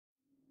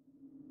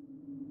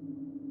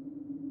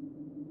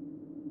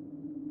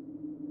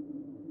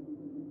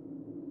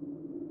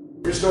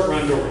We're going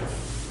to start Randori.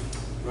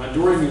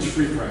 Randori means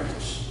free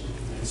practice.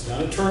 It's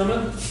not a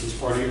tournament, it's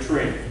part of your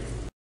training.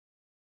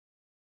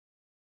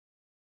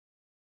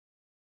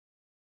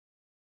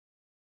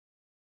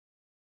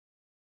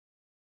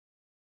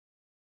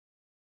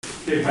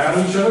 Okay,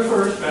 bow each other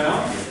first,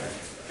 bow.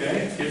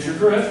 Okay, get your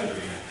grip.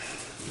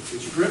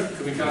 Get your grip,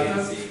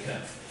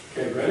 kumikata.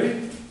 Okay,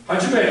 ready?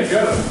 Hajime,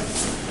 go.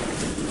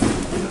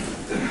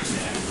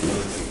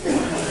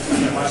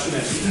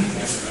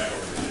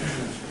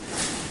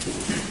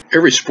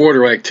 Every sport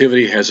or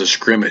activity has a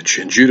scrimmage,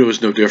 and judo is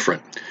no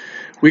different.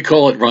 We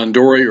call it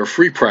randori or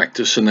free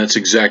practice, and that's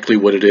exactly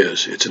what it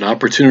is. It's an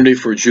opportunity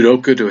for a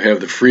judoka to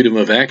have the freedom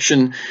of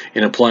action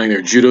in applying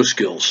their judo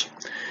skills.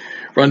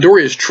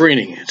 Randori is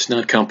training, it's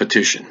not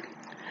competition.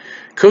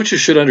 Coaches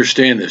should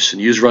understand this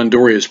and use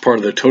randori as part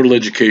of the total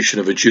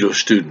education of a judo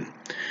student.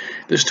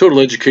 This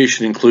total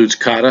education includes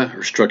kata,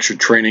 or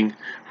structured training,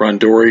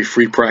 randori,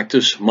 free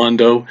practice,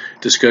 mondo,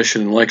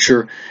 discussion and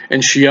lecture,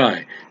 and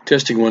shiai,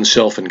 testing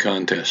oneself in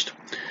contest.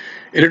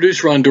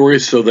 Introduce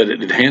randori so that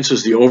it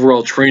enhances the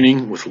overall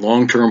training with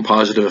long-term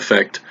positive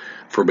effect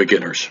for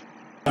beginners.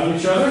 On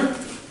each other.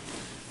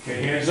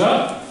 Okay, hands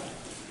up.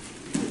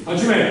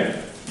 Hajime.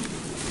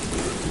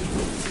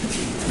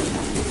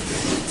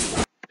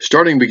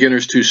 Starting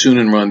beginners too soon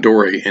in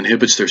randori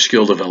inhibits their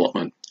skill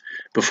development.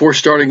 Before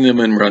starting them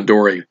in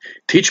randori,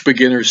 teach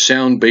beginners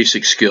sound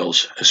basic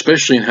skills,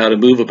 especially in how to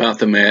move about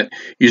the mat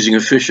using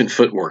efficient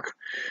footwork.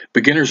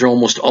 Beginners are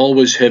almost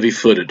always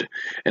heavy-footed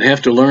and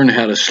have to learn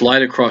how to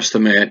slide across the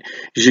mat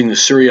using the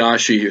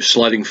suriashi or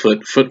sliding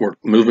footwork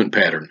movement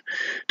pattern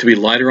to be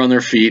lighter on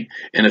their feet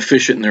and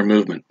efficient in their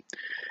movement.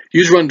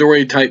 Use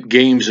randori-type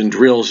games and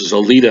drills as a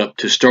lead-up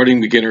to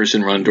starting beginners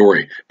in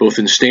randori, both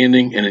in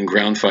standing and in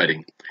ground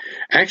fighting.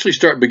 Actually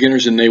start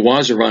beginners in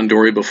newaza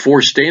randori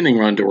before standing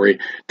randori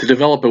to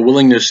develop a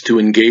willingness to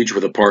engage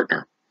with a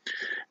partner.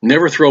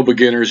 Never throw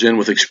beginners in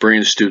with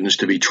experienced students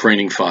to be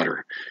training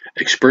fodder.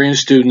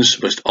 Experienced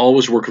students must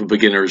always work with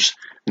beginners,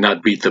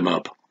 not beat them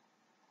up.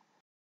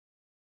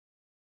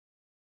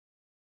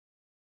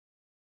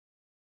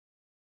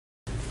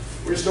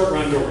 We're going to start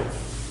Randori.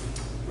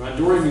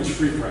 Randori means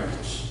free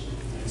practice.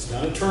 It's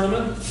not a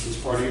tournament, it's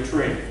part of your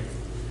training.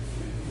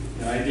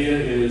 The idea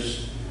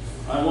is,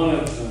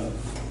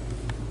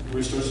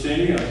 we start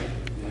standing up.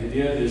 The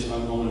idea is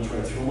I'm going to try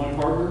to throw my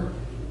partner,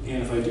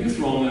 and if I do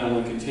throw him, then I'm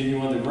going to continue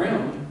on the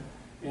ground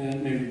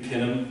and maybe pin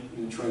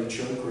him, try to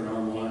choke or an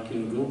arm lock, go,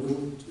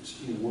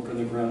 work on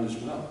the ground as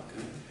well.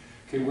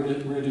 Okay, we're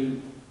going to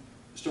do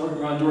start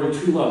Randori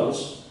 2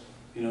 levels.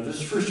 This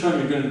is the first time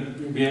you're going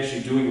to be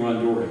actually doing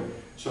Randori,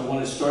 so I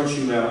want to start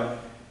you out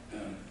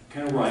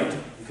kind of right.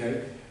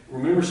 Okay,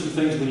 remember some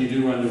things when you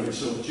do Randori.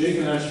 So Jake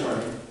and I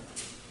started.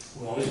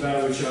 We'll always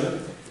bow to each other.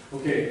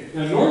 Okay,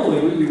 now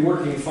normally we'd be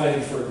working and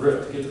fighting for a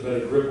grip, to get the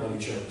better grip on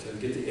each other, to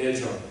get the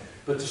edge on.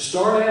 But to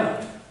start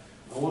out,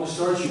 I want to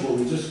start you where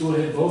we just go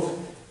ahead and both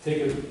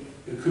take a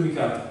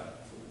kumikata,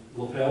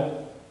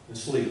 lapel and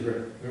sleeve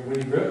grip. Remember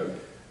when you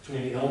grip?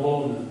 Between the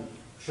elbow and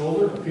the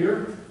shoulder, up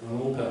here, on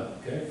the lapel,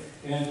 okay?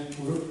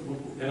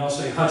 And I'll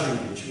say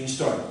hajime, which means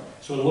start.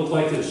 So it'll look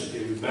like this.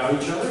 Okay, we bow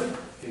each other,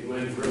 okay, go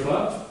ahead and grip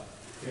up,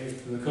 okay,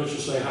 and the coach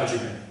will say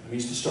hajime, it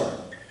means to start.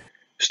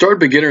 Start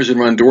beginners in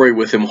randori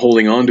with them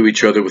holding on to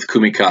each other with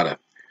kumikata.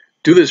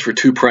 Do this for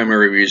 2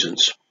 primary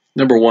reasons.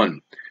 Number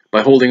 1,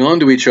 by holding on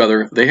to each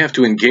other, they have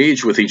to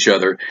engage with each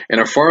other and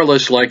are far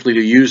less likely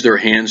to use their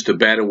hands to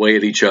bat away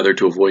at each other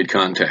to avoid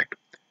contact.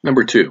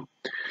 Number 2,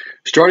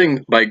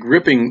 starting by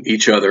gripping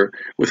each other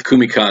with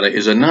kumikata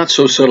is a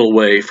not-so-subtle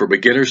way for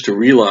beginners to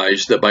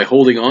realize that by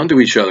holding on to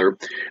each other,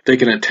 they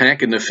can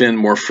attack and defend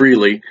more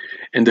freely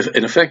and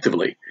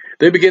effectively.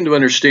 They begin to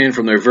understand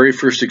from their very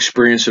first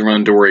experience in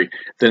randori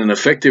that an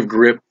effective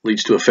grip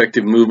leads to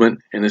effective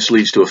movement, and this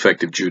leads to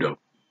effective judo.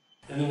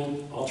 And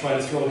then I'll try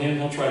to throw him,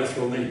 he'll try to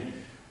throw me.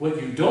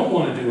 What you don't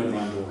want to do in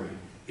randori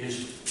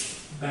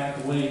is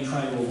back away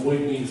trying to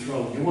avoid being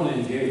thrown. You want to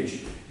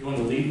engage. You want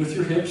to lead with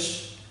your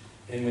hips,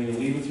 and when you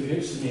lead with your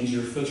hips, it means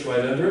your foot's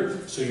right under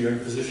it, so you're in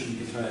a position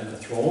you can try to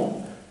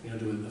throw them.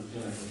 Do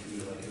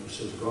like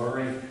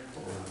sotogari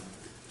or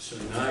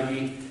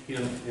surinagi,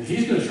 and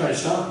he's going to try to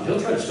stop you.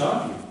 He'll try to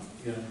stop you.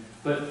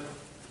 But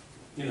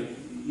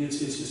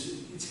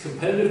it's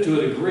competitive to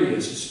a degree.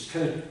 It's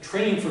kind of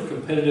training for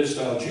competitive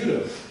style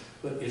judo,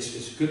 but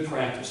it's good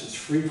practice. It's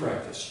free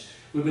practice.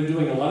 We've been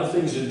doing a lot of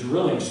things in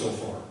drilling so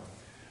far,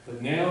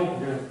 but now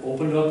we're going to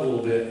open it up a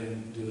little bit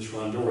and do this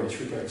randori. It's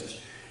free practice.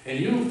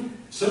 And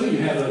some of you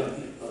have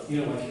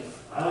like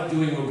I like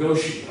doing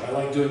ogoshi, or I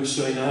like doing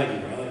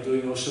surinagi, or I like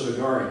doing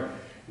osotogari.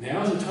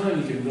 Now's the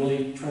time you can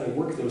really try to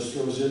work those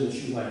throws in that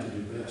you like to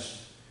do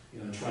best.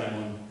 Try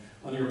them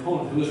on your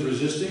opponent who is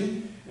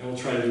resisting, and we'll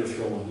try to do a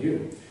throw on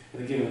you.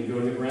 And again, when you go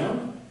to the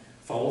ground,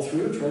 follow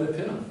through, try to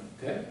pin them.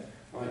 Okay?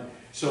 All right.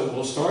 So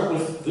we'll start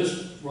with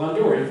this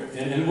randori,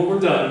 and then when we're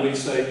done, we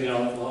say,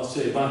 I'll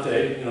say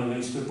bate,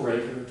 means to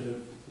break or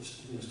to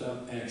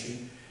stop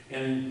action.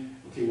 And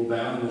okay, we'll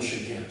bow and we'll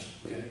shake hands.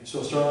 Okay? So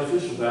we'll start like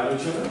this, we'll bow to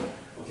each other.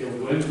 Okay, we'll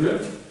go ahead and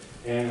grip,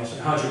 and I'll say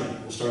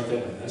hajime. We'll start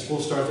that way.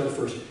 We'll start that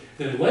first.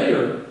 Then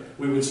later,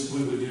 we would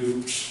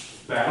do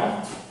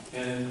bow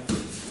and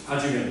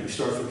hajime. We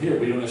start from here.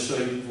 We don't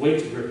necessarily wait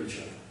to grip each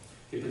other.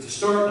 Okay, but to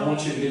start, I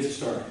want you to get to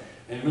start.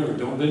 And remember,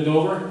 don't bend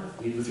over.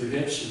 Lead with your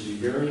hips and be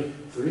very,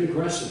 very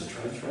aggressive.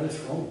 Try to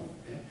throw them.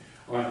 Okay?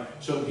 All right.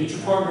 So get your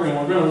partner, and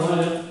we're going to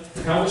line up.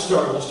 How we'll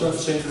start? We'll start the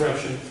same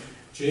direction.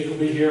 Jake will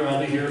be here. I'll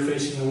be here,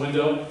 facing the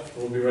window. And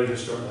we'll be ready to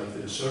start like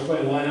this. So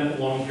everybody line up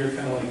along here,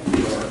 kind of like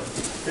we are,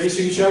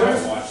 facing each other.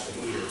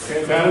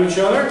 Okay. Battle each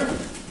other.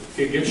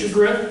 Okay. Get your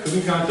grip.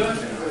 Kumikata.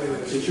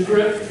 Get your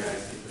grip. Okay.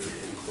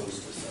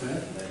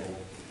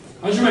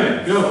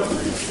 Hajime. Go.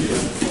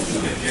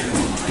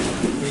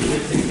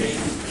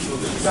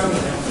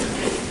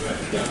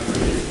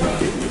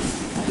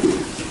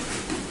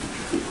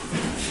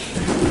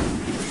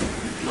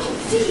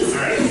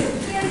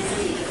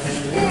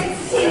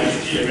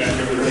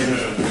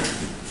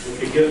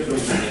 Okay, good.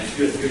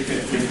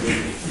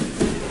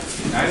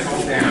 Nice,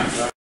 hold down.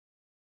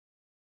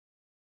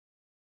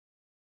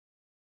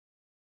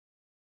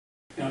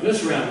 Now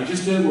this round, we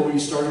just did where we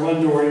started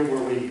Randori,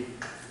 where we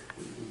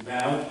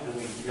bowed and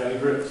we got a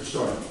grip to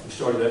start. We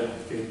started that,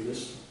 okay,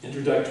 this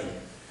introductory.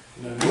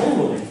 Now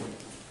normally,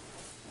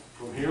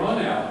 from here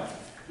on out,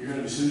 you're going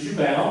to, as soon as you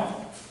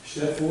bow,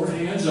 step forward,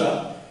 hands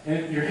up,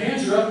 and your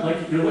hands are up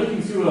like you're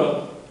looking through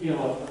a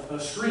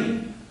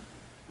screen.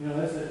 You know,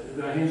 that's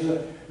the hands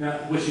up. Now,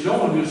 what you don't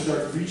want to do is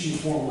start reaching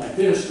for them like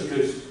this,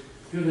 because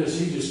do this,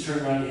 he just turn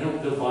around,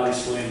 he'll body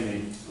slam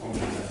me. Oh my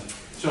gosh.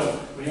 So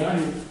we got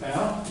to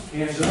bow,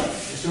 hands up,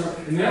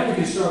 and now we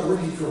can start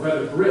working for a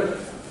better grip.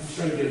 I'm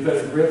trying to get a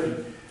better grip,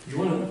 and you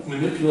want to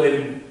manipulate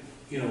him,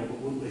 you know,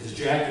 with his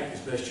jacket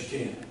as best you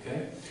can.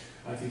 Okay.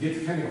 To get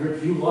the kind of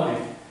grip you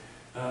like,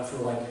 for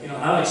like, you know,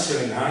 I like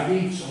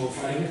serenagi, so I'm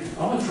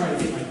going to try to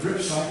get my grip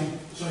so I can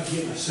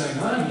get my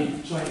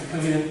serenagi, so I can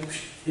come in and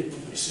hit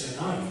with my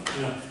serenagi,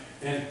 you know.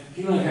 And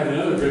he might have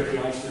another grip he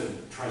likes to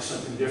try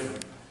something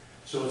different.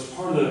 So it's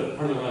part of the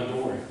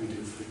Randori we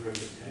do for the grip,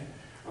 okay?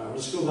 All right,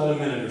 let's go about a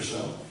minute or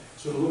so.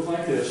 So it'll look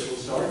like this. We'll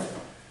start,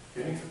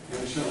 okay? And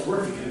we start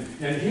working.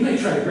 And he may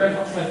try to grab,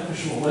 I'll try to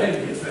push him away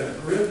to get a better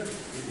grip.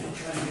 And he'll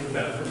try to get a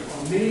better grip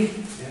on me,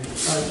 and we'll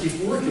try to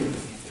keep working,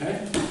 okay?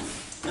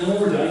 And when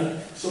we're done,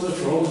 so let's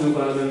roll, we'll do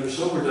about a minute or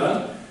so, we're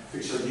done.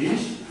 Fix our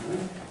knees,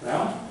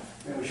 bow,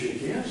 and we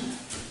shake hands,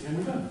 and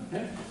we're done,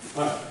 okay?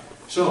 All right,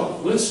 so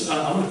let's,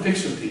 I'm going to pick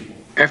some people.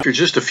 After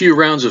just a few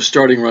rounds of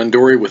starting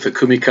Randori with a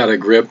kumikata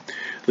grip,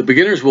 the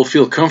beginners will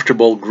feel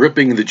comfortable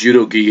gripping the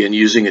judo gi and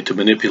using it to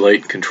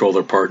manipulate and control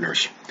their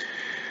partners.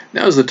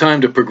 Now is the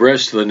time to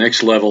progress to the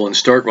next level and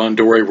start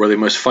Randori, where they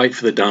must fight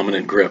for the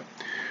dominant grip.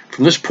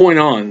 From this point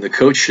on, the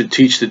coach should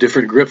teach the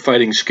different grip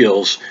fighting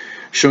skills,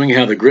 showing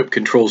how the grip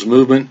controls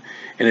movement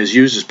and is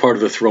used as part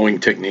of the throwing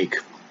technique.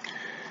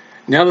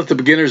 Now that the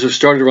beginners have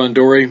started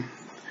Randori,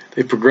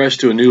 they've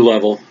progressed to a new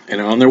level and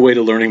are on their way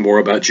to learning more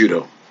about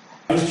judo.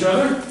 Each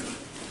other.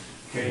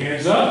 Okay,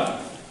 hands up.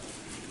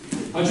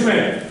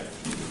 Hajime.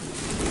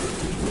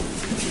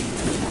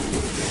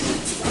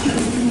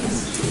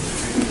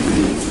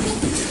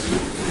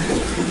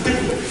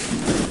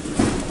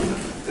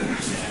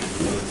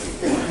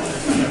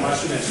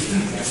 Watch the next.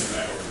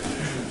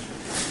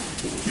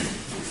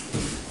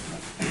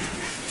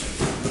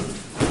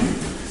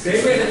 Stay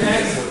with the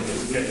next one.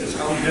 Get this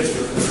on this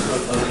one.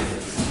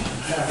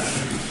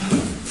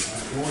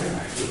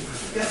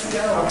 Let's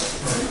go.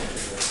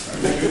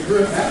 Good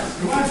grip.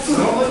 Come on,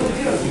 don't let it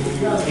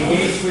go.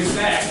 Engage, switch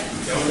back.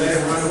 Don't let it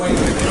run away.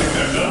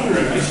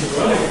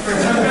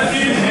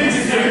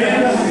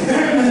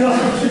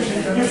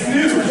 It's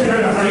new.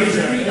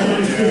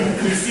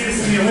 You see this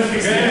in the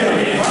Olympics.